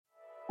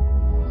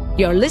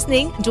You're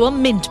listening to a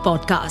Mint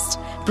podcast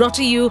brought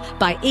to you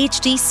by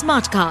HT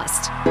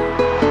Smartcast.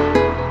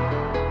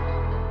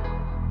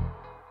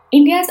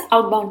 India's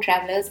outbound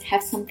travelers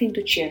have something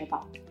to cheer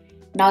about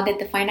now that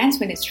the Finance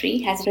Ministry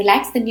has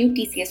relaxed the new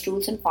TCS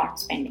rules on foreign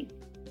spending.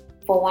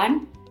 For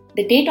one,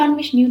 the date on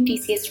which new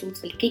TCS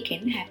rules will kick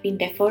in have been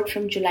deferred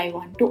from July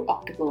 1 to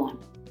October 1.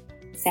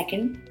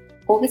 Second,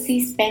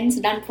 overseas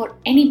spends done for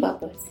any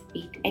purpose,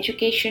 be it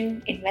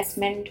education,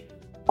 investment,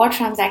 or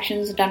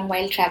transactions done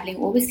while traveling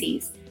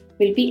overseas,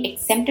 will be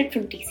exempted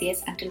from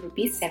TCS until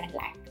Rs 7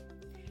 lakh.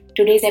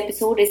 Today's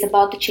episode is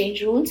about the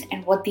change rules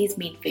and what these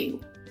mean for you.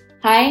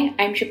 Hi,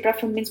 I'm Shipra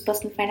from Mint's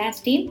personal finance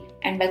team,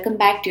 and welcome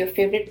back to your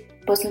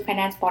favorite personal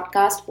finance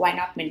podcast, Why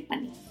Not Mint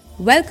Money?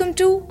 Welcome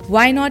to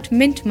Why Not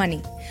Mint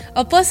Money,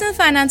 a personal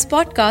finance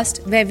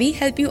podcast where we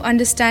help you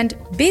understand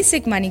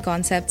basic money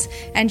concepts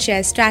and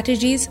share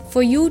strategies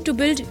for you to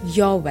build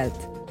your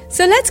wealth.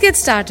 So let's get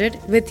started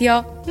with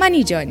your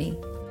money journey.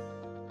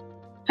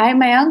 Hi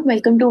Mayank,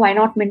 welcome to Why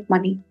Not Mint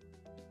Money.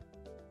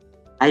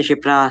 Hi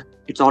Shipra,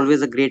 it's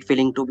always a great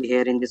feeling to be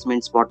here in this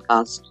Mint's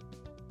podcast.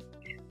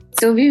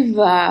 So we've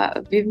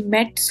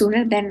met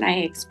sooner than I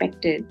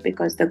expected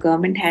because the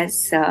government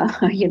has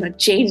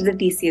changed the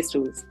TCS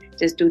rules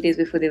just 2 days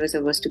before they were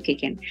supposed to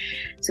kick in.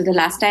 So the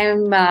last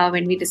time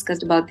when we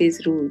discussed about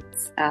these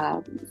rules,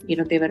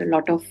 there were a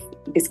lot of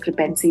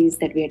discrepancies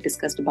that we had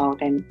discussed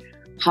about and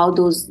how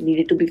those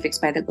needed to be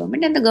fixed by the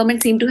government, and the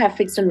government seemed to have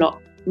fixed a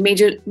lot,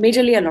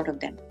 majorly a lot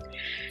of them.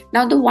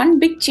 Now the one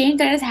big change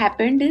that has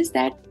happened is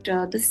that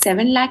the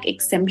 7 lakh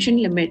exemption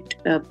limit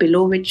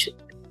below which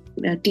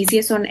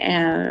TCS on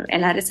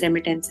LRS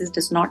remittances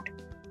does not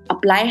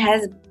apply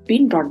has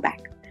been brought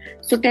back.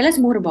 So tell us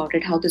more about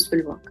it, how this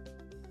will work.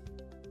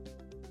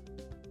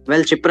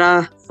 Well,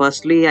 Shipra,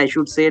 firstly, I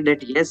should say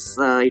that yes,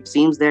 it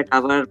seems that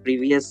our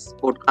previous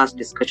podcast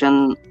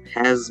discussion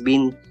has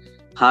been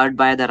heard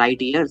by the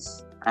right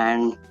ears,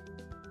 and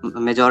a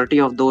majority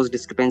of those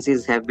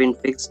discrepancies have been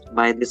fixed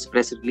by this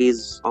press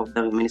release of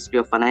the Ministry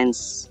of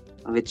Finance,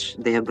 which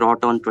they have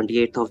brought on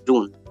 28th of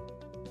June.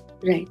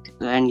 Right.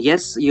 And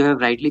yes, you have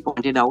rightly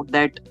pointed out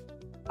that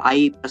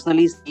I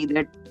personally see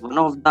that one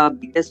of the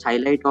biggest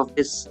highlight of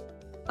this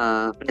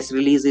press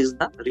release is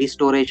the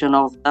restoration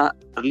of the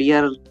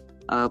earlier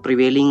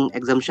prevailing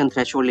exemption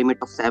threshold limit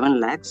of 7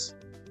 lakhs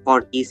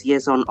for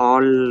TCS on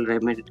all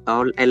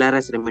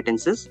LRS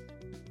remittances.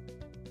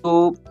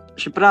 So,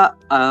 Shipra,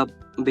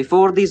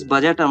 before this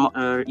budget,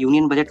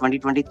 Union Budget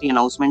 2023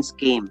 announcements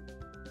came,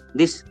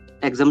 this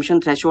exemption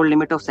threshold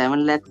limit of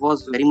 7 lakh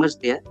was very much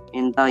there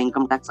in the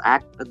Income Tax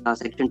Act, the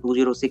Section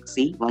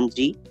 206C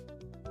 1G,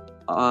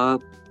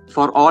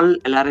 for all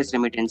LRS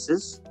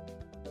remittances.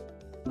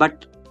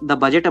 But the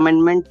budget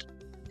amendment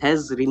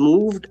has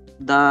removed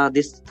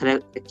this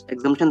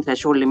exemption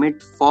threshold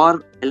limit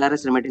for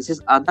LRS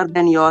remittances other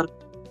than your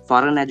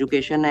foreign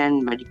education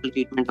and medical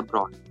treatment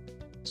abroad.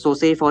 So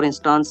say for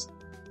instance,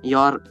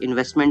 your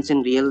investments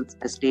in real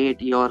estate,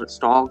 your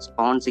stocks,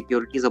 bonds,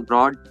 securities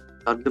abroad,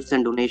 your gifts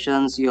and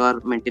donations, your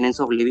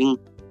maintenance of living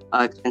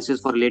expenses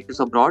for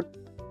relatives abroad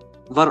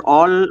were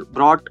all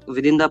brought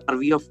within the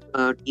purview of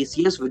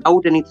TCS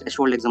without any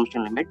threshold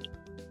exemption limit.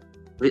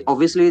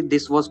 Obviously,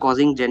 this was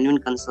causing genuine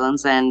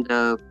concerns and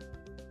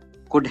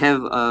could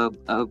have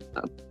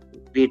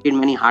created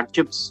many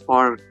hardships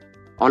for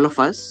all of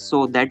us.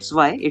 So that's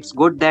why it's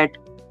good that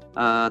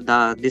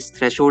this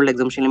threshold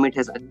exemption limit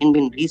has again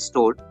been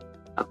restored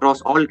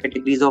across all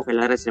categories of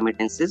LRS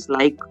remittances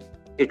like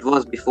it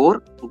was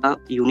before the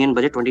Union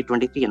Budget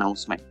 2023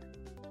 announcement.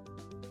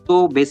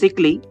 So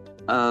basically,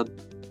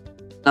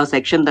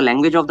 the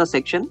language of the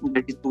section,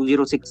 that is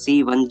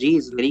 206C 1G,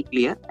 is very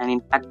clear, and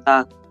in fact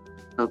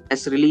the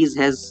press release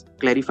has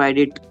clarified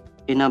it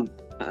in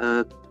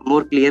a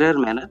more clearer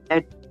manner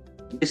that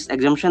this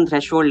exemption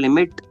threshold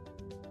limit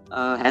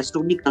has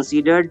to be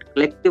considered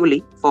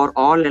collectively for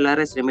all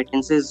LRS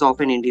remittances of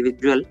an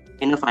individual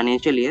in a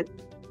financial year,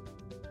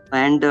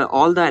 and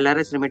all the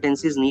LRS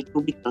remittances need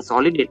to be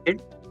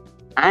consolidated,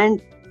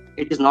 and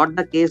it is not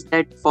the case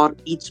that for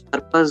each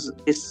purpose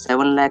this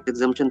 7 lakh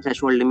exemption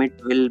threshold limit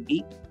will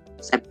be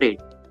separate.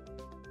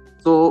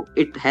 So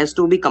it has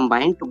to be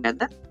combined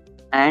together,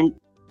 and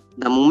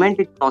the moment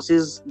it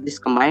crosses, this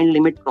combined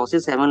limit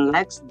crosses 7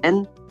 lakhs,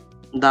 then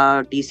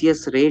the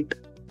TCS rate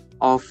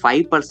of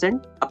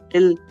 5% up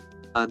till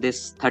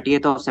this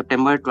 30th of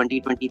September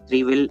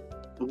 2023 will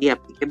be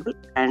applicable,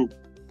 and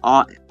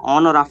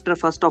on or after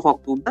 1st of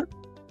October,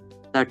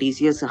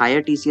 the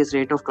higher TCS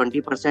rate of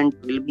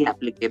 20% will be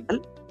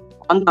applicable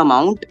on the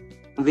amount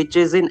which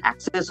is in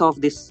excess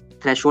of this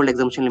threshold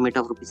exemption limit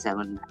of Rs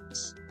 7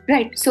 lakhs.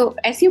 Right. So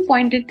as you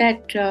pointed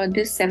that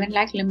this 7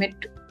 lakh limit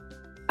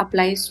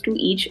applies to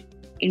each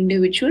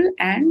individual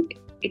and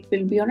it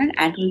will be on an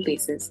annual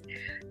basis.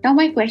 Now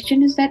my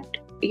question is that,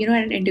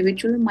 an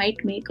individual might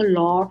make a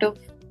lot of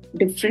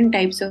different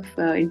types of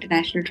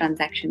international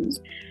transactions.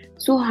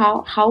 So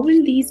how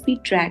will these be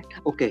tracked?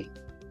 Okay.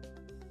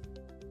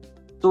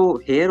 So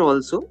here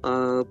also,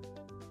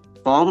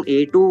 Form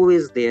A2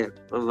 is there.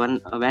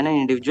 When an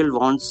individual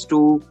wants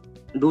to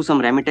do some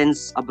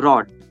remittance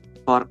abroad,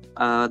 for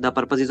the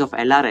purposes of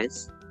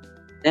LRS,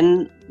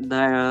 then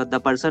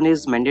the person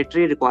is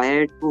mandatory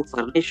required to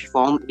furnish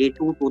Form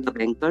A2 to the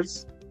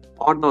bankers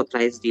or the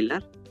authorized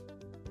dealer,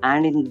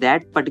 and in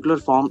that particular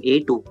Form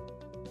A2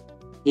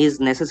 he is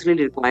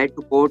necessarily required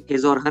to quote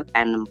his or her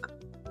PAN number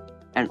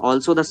and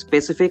also the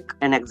specific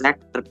and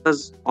exact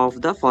purpose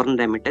of the foreign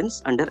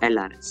remittance under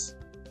LRS.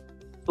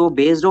 So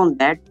based on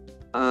that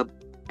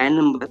PAN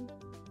number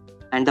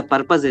and the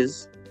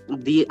purposes,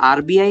 the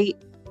RBI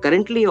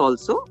currently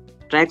also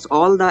tracks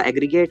all the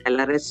aggregate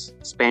LRS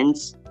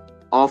spends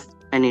of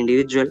an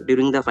individual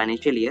during the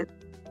financial year,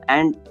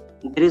 and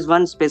there is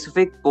one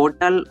specific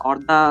portal or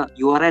the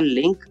URL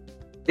link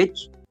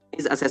which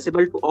is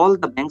accessible to all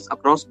the banks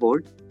across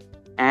board,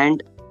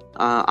 and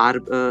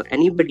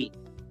any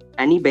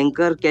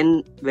banker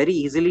can very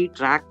easily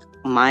track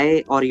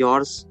my or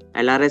yours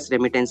LRS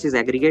remittances,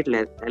 aggregate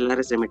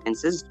LRS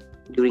remittances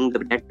during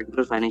that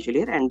particular financial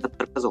year, and the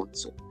purpose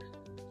also.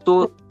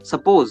 So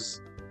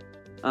suppose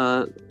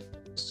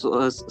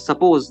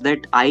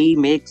that I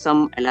make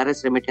some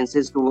LRS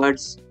remittances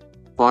towards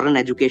foreign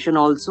education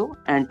also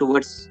and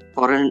towards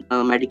foreign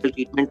medical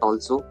treatment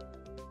also,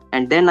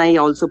 and then I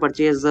also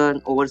purchase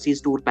an overseas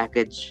tour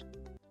package.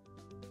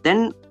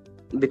 Then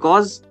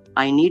because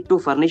I need to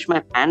furnish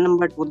my PAN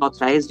number to the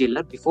authorized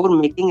dealer before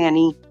making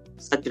any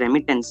such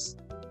remittance.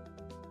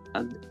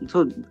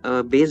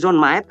 Based on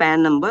my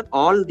PAN number,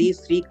 all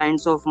these three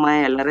kinds of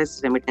my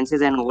LRS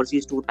remittances and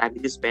overseas tour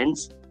packages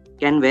spends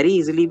can very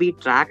easily be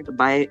tracked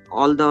by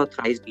all the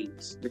authorized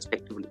dealers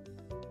respectively.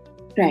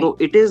 Right. So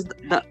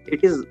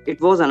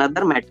it was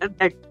another matter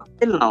that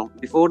till now,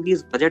 before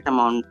these budget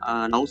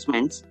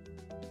announcements,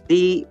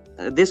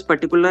 this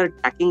particular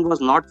tracking was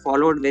not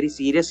followed very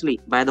seriously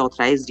by the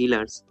authorized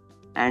dealers,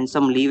 and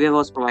some leeway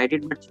was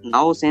provided. But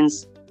now,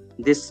 since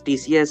this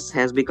TCS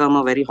has become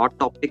a very hot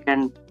topic,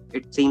 and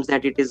it seems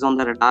that it is on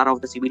the radar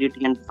of the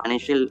CBDT and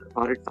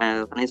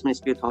finance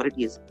ministry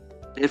authorities,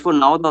 therefore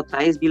now the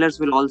authorized dealers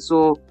will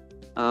also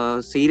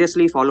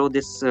seriously follow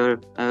this,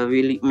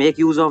 will make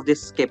use of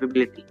this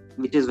capability,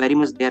 which is very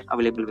much there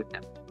available with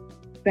them.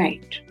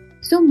 Right.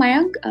 So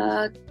Mayank,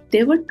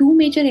 there were two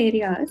major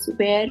areas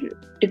where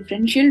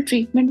differential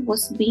treatment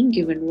was being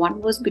given.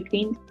 One was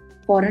between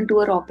foreign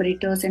tour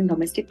operators and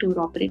domestic tour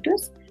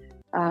operators,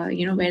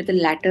 where the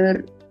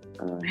latter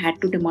had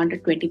to demand a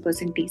 20%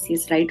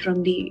 TCS right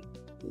from the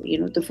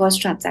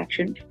first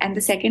transaction. And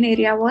the second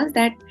area was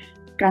that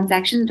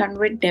transactions done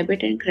with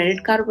debit and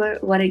credit card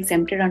were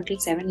exempted until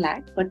 7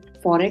 lakh,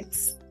 but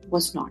Forex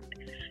was not.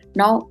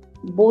 Now,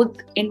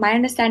 in my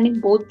understanding,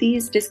 both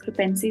these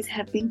discrepancies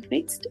have been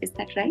fixed. Is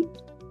that right?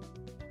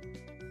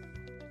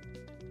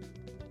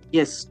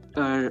 Yes,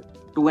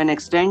 to an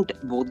extent,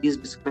 both these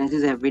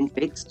discrepancies have been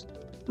fixed,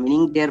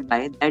 meaning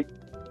thereby that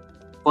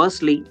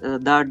firstly,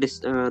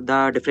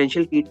 the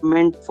differential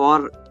treatment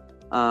for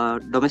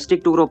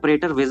domestic tour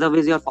operator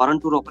vis-a-vis your foreign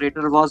tour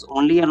operator was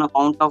only on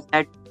account of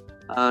that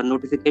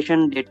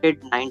notification dated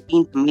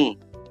 19th May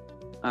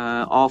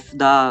of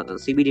the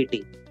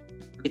CBDT,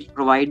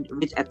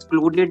 which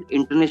excluded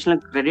international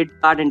credit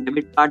card and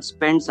debit card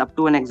spends up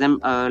to an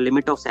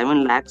limit of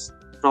 7 lakhs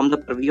from the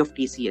purview of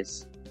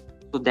TCS.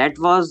 So that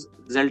was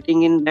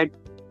resulting in that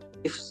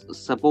if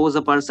suppose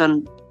a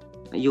person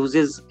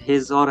uses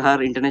his or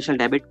her international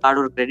debit card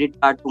or credit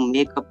card to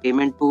make a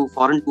payment to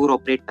foreign tour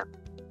operator,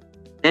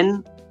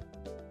 then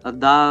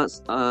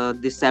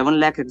the 7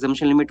 lakh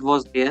exemption limit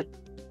was there,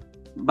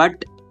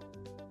 but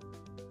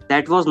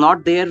that was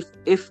not there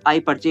if I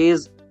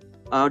purchase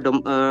a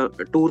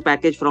tour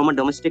package from a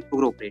domestic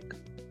tour operator.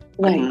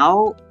 Right. But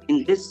now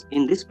in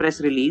this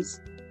press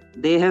release,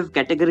 they have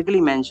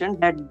categorically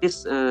mentioned that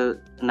this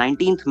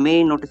 19th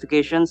May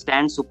notification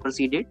stands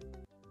superseded,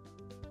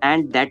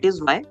 and that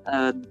is why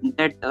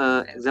that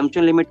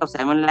exemption limit of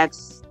 7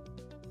 lakhs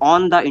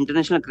on the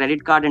international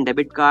credit card and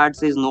debit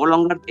cards is no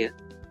longer there.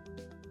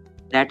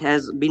 That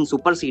has been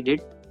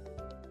superseded.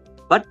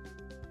 But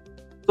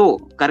so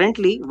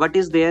currently what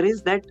is there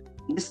is that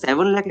this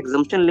 7 lakh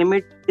exemption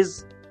limit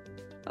is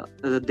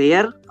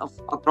there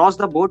across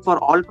the board for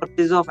all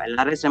purposes of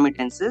LRS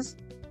remittances.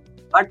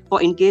 But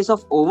in case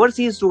of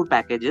overseas tour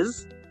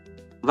packages,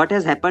 what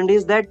has happened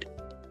is that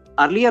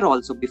earlier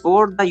also,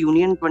 before the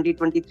Union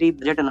 2023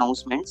 budget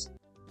announcements,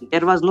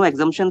 there was no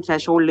exemption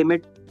threshold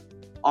limit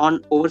on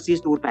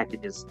overseas tour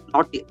packages.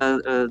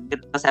 The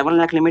 7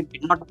 lakh limit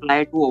did not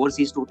apply to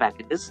overseas tour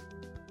packages.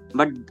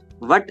 But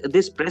what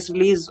this press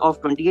release of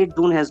 28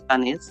 June has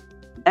done is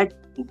that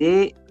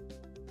they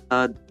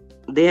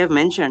have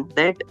mentioned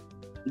that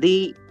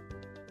the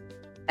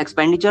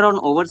expenditure on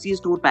overseas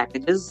tour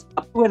packages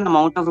up to an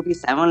amount of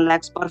rupees 7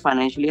 lakhs per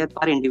financial year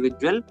per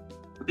individual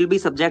will be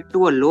subject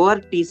to a lower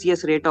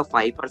TCS rate of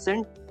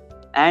 5%,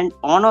 and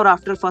on or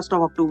after 1st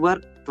of October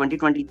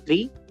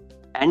 2023,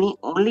 any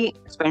only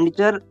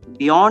expenditure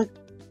beyond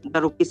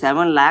the rupees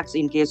 7 lakhs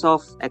in case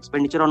of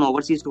expenditure on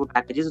overseas tour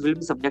packages will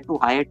be subject to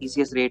higher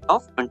TCS rate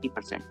of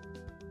 20%.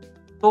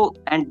 So,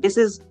 and this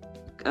is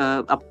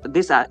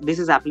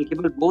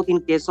applicable both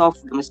in case of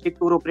domestic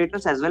tour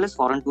operators as well as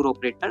foreign tour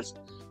operators,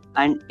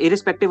 and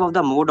irrespective of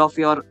the mode of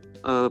your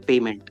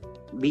payment,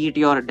 be it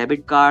your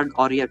debit card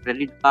or your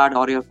credit card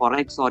or your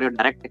forex or your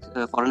direct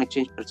foreign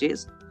exchange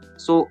purchase.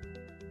 So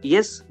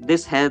yes,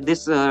 this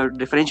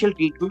differential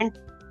treatment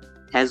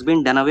has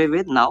been done away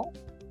with now.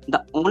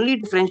 The only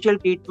differential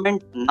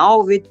treatment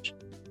now which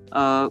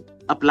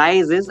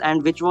applies is,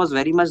 and which was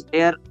very much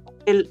there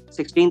till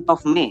 16th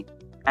of May,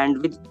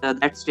 and which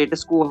that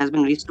status quo has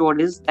been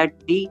restored, is that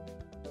the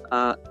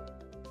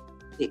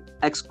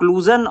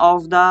exclusion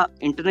of the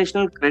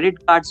international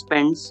credit card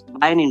spends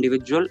by an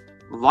individual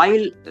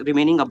while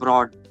remaining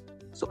abroad.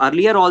 So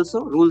earlier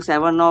also, Rule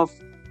 7 of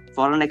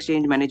Foreign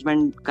Exchange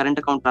Management Current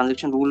Account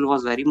Transaction Rule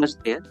was very much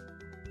there,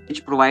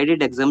 which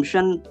provided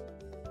exemption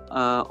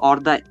or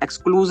the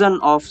exclusion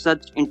of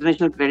such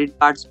international credit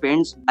card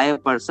spends by a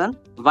person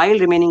while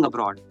remaining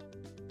abroad.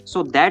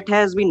 So that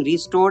has been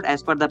restored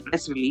as per the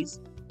press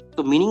release.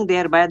 So meaning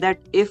thereby that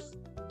if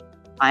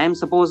I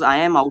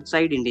am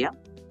outside India,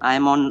 I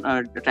am on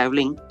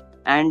traveling,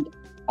 and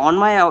on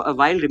my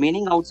while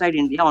remaining outside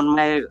India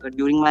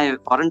during my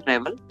foreign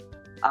travel,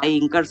 I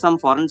incur some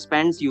foreign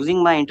spends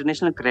using my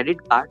international credit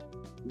card,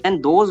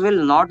 then those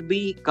will not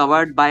be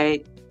covered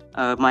by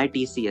my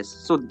TCS.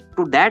 So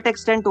to that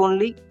extent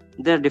only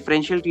the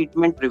differential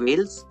treatment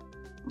prevails.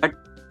 But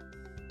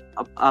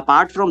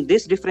apart from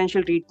this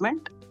differential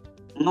treatment,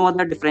 no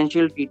other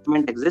differential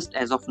treatment exists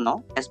as of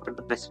now, as per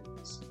the press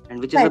release, and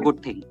which is a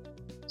good thing.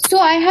 So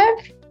I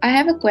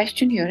have a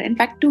question here. In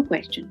fact, two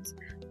questions.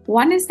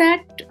 One is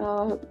that,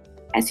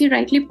 as you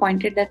rightly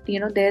pointed, that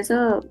there's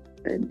a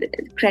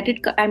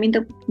credit card. I mean,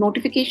 the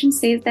notification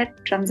says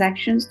that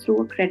transactions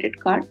through a credit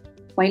card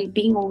while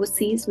being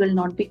overseas will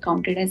not be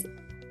counted as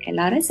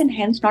LRS and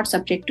hence not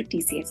subject to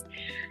TCS.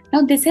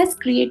 Now, this has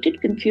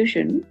created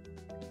confusion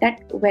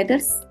that whether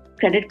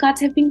credit cards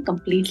have been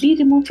completely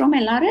removed from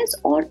LRS,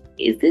 or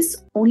is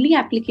this only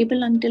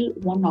applicable until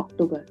 1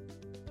 October?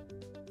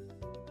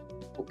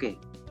 Okay.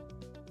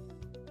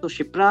 So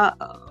Shipra,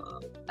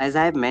 as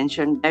I have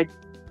mentioned, that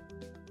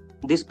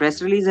this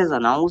press release has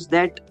announced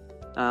that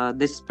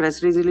this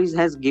press release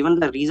has given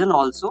the reason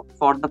also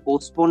for the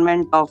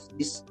postponement of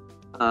this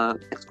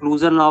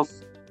exclusion of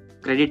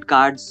credit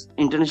cards,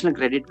 international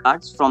credit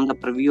cards, from the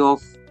purview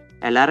of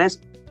LRS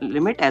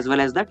limit as well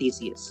as the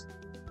TCS.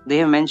 They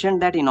have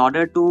mentioned that in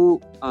order to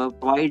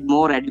provide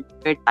more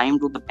adequate time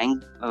to the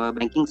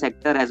banking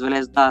sector as well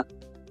as the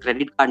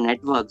credit card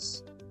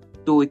networks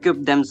to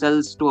equip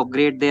themselves to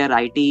upgrade their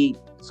IT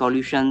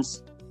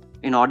solutions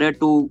in order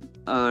to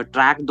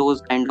track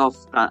those kind of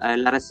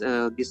LRS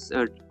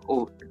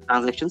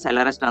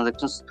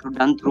transactions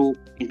done through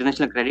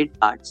international credit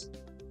cards.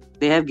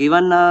 They have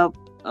given a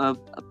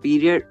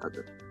period.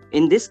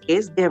 In this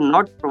case, they have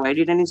not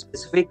provided any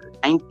specific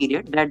time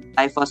period that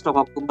by 1st of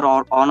October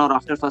or on or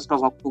after 1st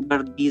of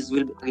October, these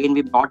will again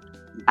be brought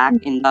back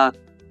in the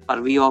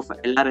purview of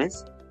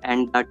LRS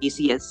and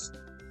TCS.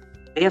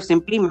 They have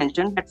simply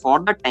mentioned that for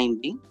the time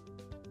being,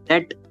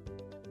 that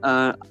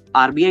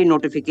RBI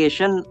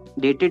notification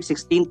dated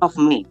 16th of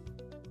May,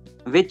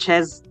 which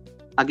has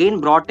again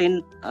brought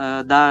in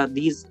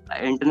these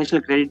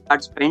international credit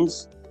card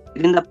spends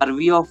within the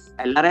purview of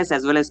LRS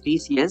as well as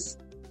TCS,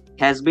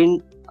 has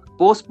been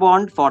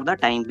postponed for the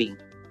time being.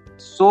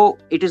 So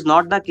it is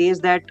not the case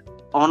that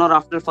on or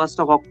after 1st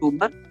of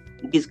October,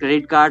 these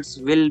credit cards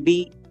will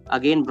be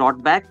again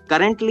brought back.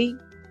 Currently,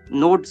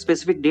 no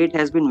specific date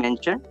has been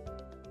mentioned,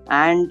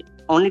 and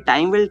only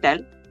time will tell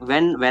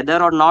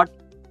whether or not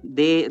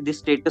the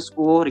status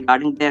quo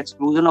regarding the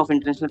exclusion of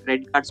international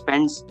credit card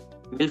spends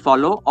will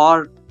follow,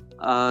 or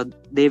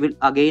they will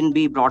again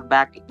be brought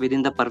back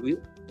within the purview.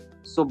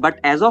 So, but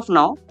as of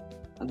now,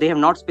 they have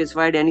not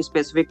specified any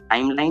specific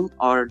timeline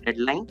or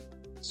deadline.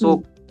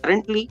 So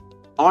currently,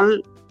 all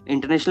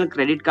international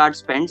credit card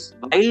spends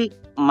while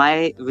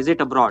my visit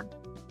abroad,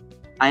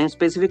 I am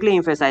specifically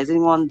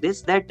emphasizing on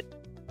this, that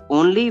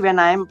only when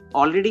I am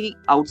already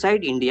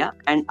outside India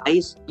and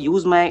I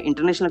use my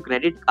international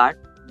credit card,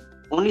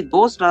 only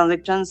those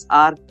transactions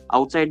are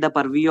outside the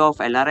purview of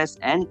LRS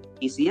and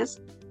TCS,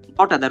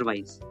 not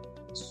otherwise.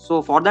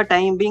 So for the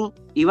time being,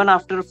 even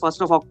after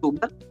 1st of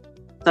October,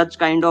 such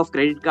kind of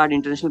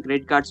international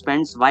credit card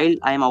spends while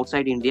I am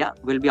outside India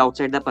will be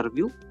outside the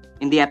purview,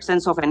 in the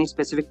absence of any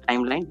specific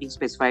timeline being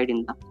specified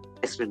in the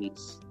press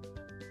release.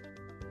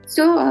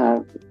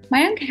 So,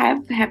 Mayank,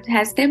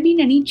 has there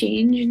been any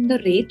change in the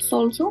rates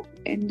also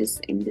in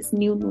this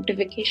new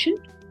notification?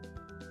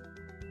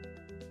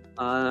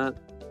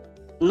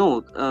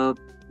 No,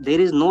 there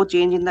is no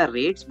change in the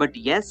rates, but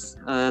yes,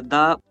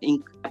 the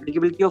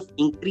applicability of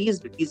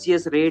increased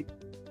TCS rate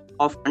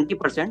of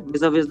 20%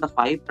 vis-a-vis the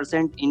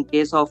 5% in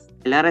case of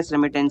LRS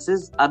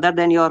remittances other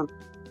than your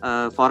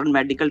foreign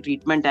medical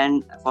treatment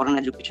and foreign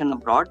education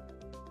abroad,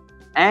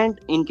 and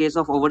in case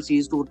of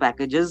overseas tour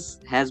packages,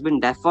 has been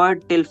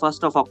deferred till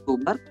 1st of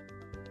October.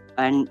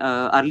 And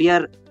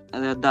earlier,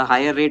 the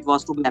higher rate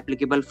was to be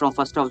applicable from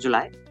 1st of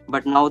July,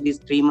 but now these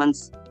 3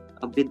 months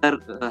wither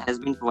has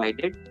been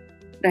provided.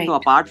 Right. So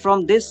apart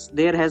from this,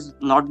 there has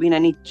not been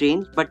any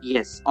change. But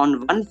yes,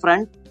 on one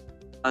front,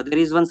 there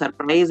is one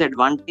surprise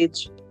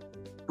advantage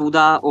to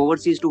the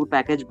overseas tour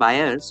package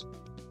buyers,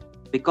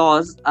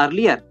 because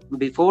earlier,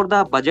 before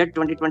the budget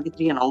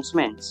 2023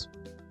 announcements,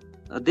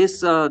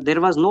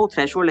 there was no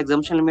threshold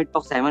exemption limit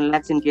of 7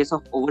 lakhs in case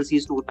of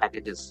overseas tour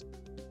packages.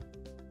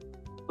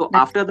 So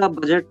after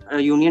the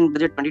Union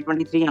Budget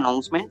 2023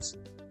 announcements,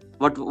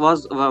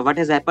 what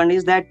has happened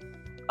is that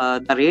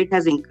the rate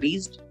has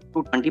increased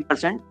to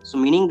 20%. So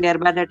meaning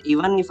thereby that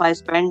even if I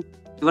spend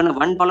even a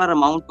 $1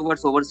 amount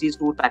towards overseas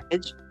tour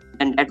package,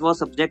 then that was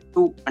subject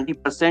to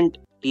 20%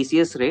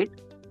 TCS rate.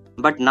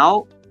 But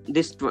now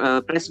this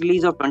press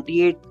release of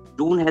 28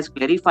 June has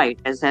clarified,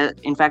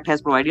 in fact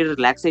has provided a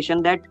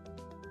relaxation that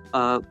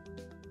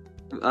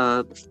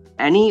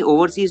any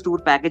overseas tour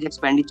package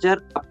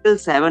expenditure up till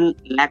 7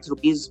 lakhs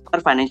rupees per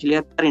financial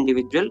year per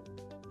individual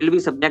will be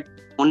subject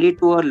only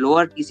to a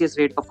lower TCS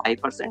rate of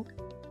 5%,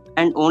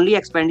 and only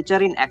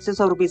expenditure in excess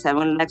of rupees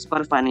 7 lakhs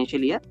per financial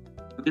year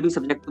will be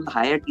subject to the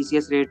higher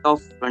TCS rate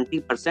of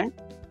 20%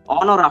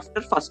 on or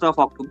after 1st of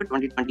October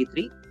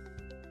 2023.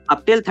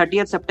 Up till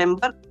 30th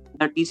September,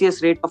 the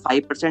TCS rate of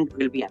 5%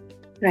 will be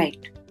applicable.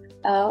 Right.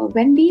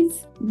 When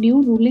these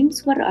new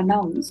rulings were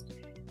announced,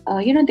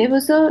 there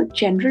was a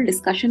general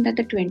discussion that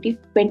the 20%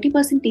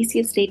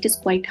 TCS rate is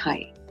quite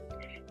high.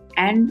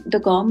 And the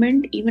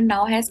government even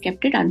now has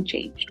kept it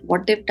unchanged.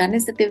 What they've done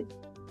is that they've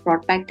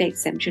brought back the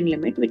exemption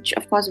limit, which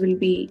of course will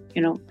be,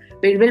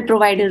 will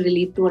provide a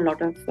relief to a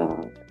lot of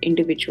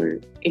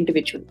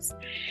individuals.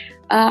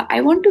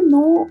 I want to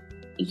know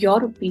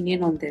your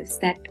opinion on this,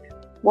 that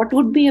what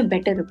would be a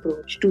better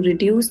approach, to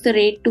reduce the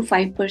rate to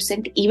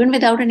 5% even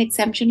without an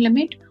exemption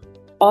limit,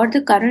 or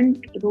the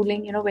current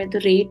ruling, where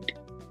the rate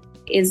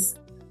is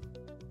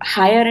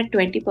higher at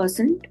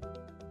 20%,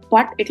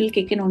 but it will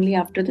kick in only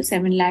after the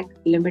 7 lakh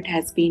limit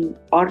has been,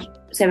 or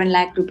 7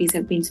 lakh rupees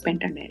have been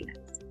spent on airlines?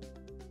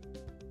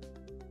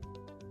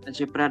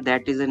 Shipra,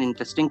 that is an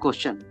interesting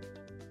question.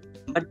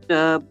 But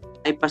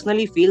I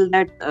personally feel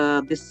that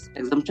this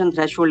exemption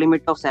threshold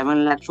limit of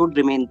 7 lakh should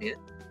remain there,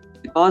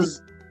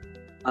 because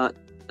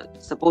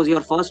suppose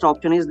your first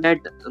option is that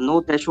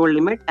no threshold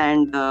limit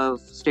and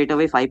straight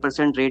away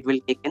 5% rate will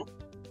kick in.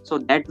 So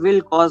that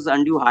will cause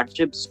undue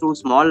hardships to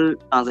small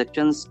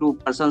transactions, to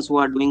persons who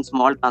are doing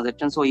small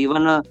transactions. So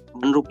even a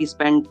 1 rupee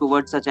spent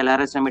towards such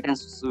LRS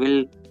remittance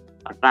will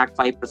attract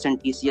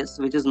 5% TCS,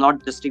 which is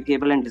not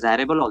justifiable and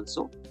desirable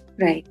also.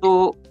 Right.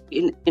 So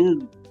in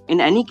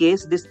any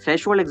case, this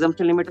threshold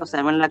exemption limit of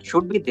 7 lakh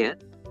should be there.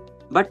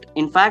 But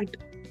in fact,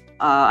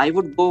 I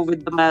would go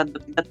with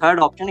the third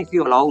option, if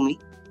you allow me.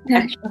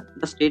 Yeah, sure.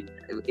 The state,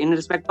 in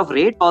respect of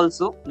rate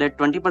also, that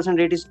 20%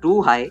 rate is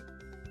too high.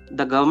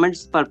 The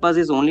government's purpose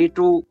is only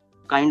to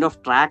kind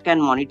of track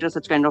and monitor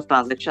such kind of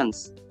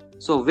transactions.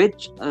 So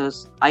which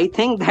I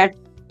think that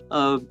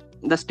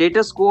the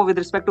status quo with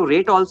respect to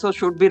rate also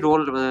should be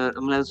should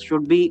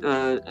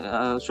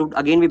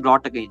again be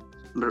brought in.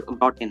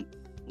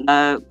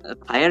 The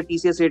higher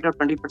TCS rate of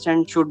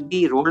 20% should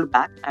be rolled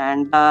back,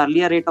 and the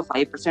earlier rate of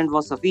 5%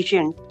 was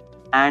sufficient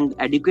and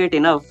adequate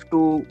enough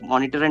to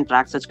monitor and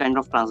track such kind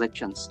of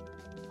transactions.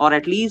 Or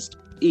at least,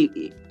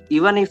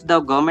 even if the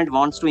government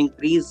wants to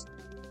increase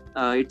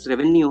its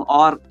revenue,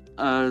 or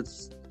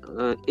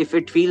if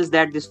it feels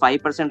that this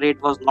 5% rate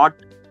was not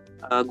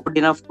good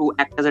enough to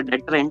act as a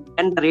deterrent,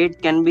 then the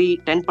rate can be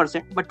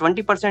 10%, but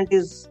 20%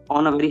 is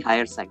on a very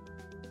higher side.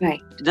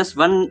 Right. Just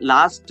one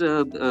last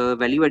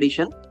value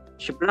addition.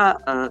 Shipra,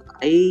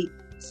 I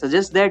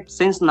suggest that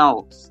since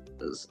now,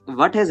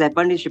 what has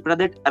happened is, Shipra,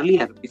 that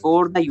earlier,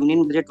 before the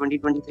Union Budget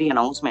 2023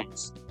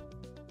 announcements,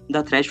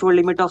 the threshold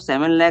limit of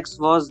 7 lakhs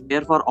was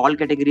there for all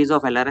categories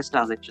of LRS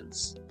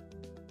transactions.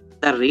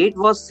 The rate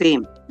was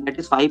same, that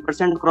is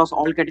 5% across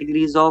all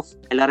categories of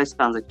LRS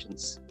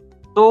transactions.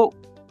 So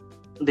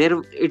it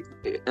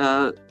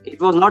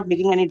was not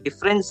making any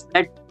difference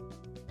that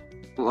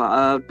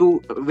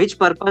to which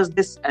purpose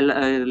this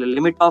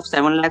limit of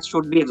 7 lakhs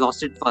should be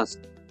exhausted first.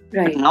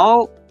 Right. But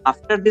now,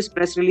 after this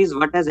press release,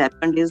 what has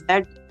happened is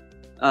that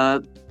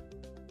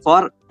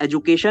for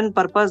education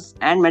purpose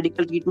and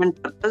medical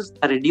treatment purpose,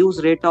 the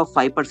reduced rate of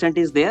 5%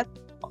 is there.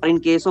 Or in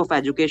case of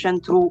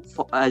education through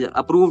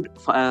approved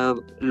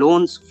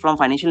loans from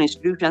financial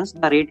institutions,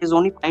 the rate is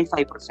only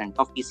 0.5%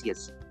 of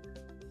TCS.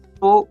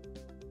 So,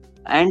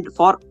 and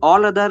for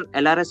all other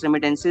LRS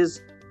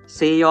remittances,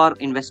 say your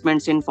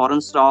investments in foreign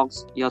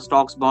stocks, your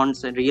stocks,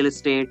 bonds, and real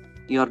estate,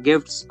 your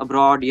gifts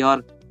abroad,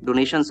 your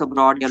donations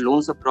abroad, your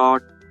loans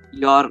abroad,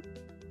 your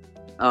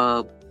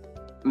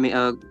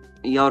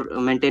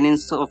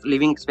maintenance of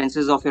living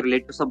expenses of your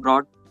relatives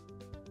abroad,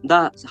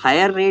 the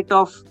higher rate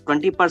of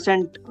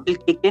 20% will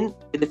kick in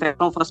with effect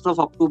from 1st of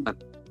October.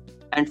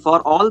 And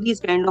for all these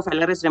kind of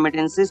LRS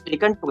remittances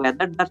taken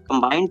together, the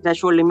combined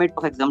threshold limit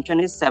of exemption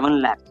is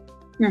 7 lakh.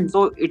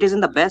 So it is in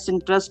the best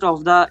interest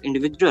of the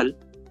individual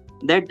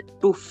that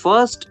to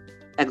first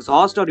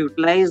exhaust or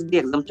utilize the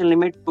exemption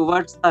limit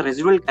towards the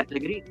residual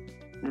category,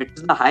 that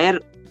is the higher,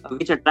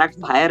 which attracts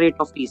the higher rate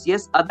of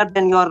TCS, other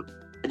than your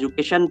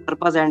education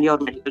purpose and your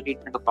medical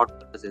treatment abroad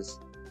purposes.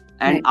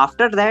 And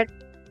after that,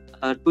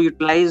 to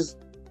utilize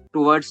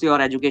towards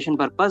your education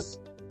purpose,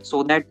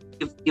 so that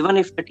even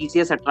if the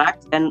TCS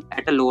attracts, then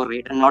at a lower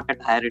rate and not at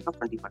a higher rate of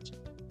 20%.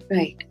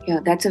 Right. Yeah,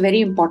 that's a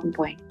very important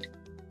point.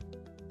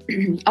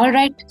 All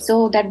right.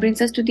 So that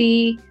brings us to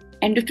the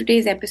end of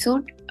today's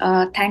episode.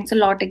 Thanks a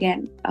lot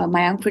again,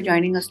 Mayank, for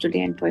joining us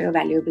today and for your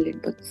valuable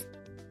inputs.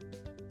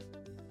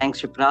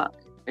 Thanks, Shipra.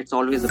 It's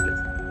always a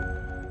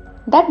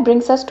pleasure. That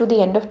brings us to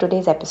the end of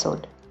today's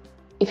episode.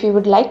 If you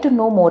would like to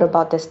know more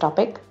about this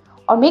topic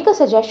or make a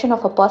suggestion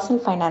of a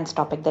personal finance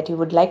topic that you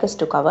would like us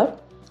to cover,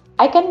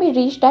 I can be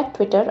reached at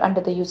Twitter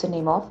under the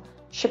username of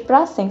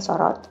Shipra Singh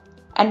Saurath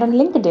and on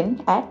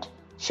LinkedIn at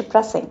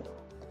Shipra Singh.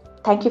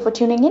 Thank you for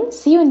tuning in.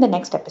 See you in the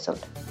next episode.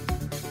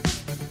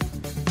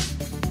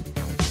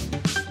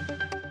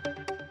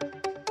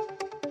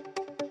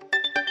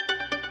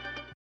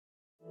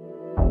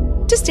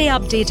 To stay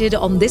updated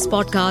on this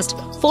podcast,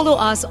 follow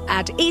us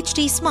at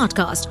HT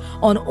Smartcast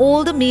on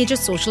all the major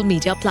social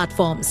media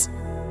platforms.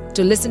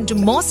 To listen to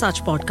more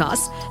such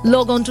podcasts,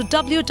 log on to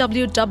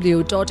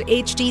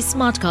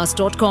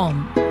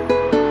www.htsmartcast.com.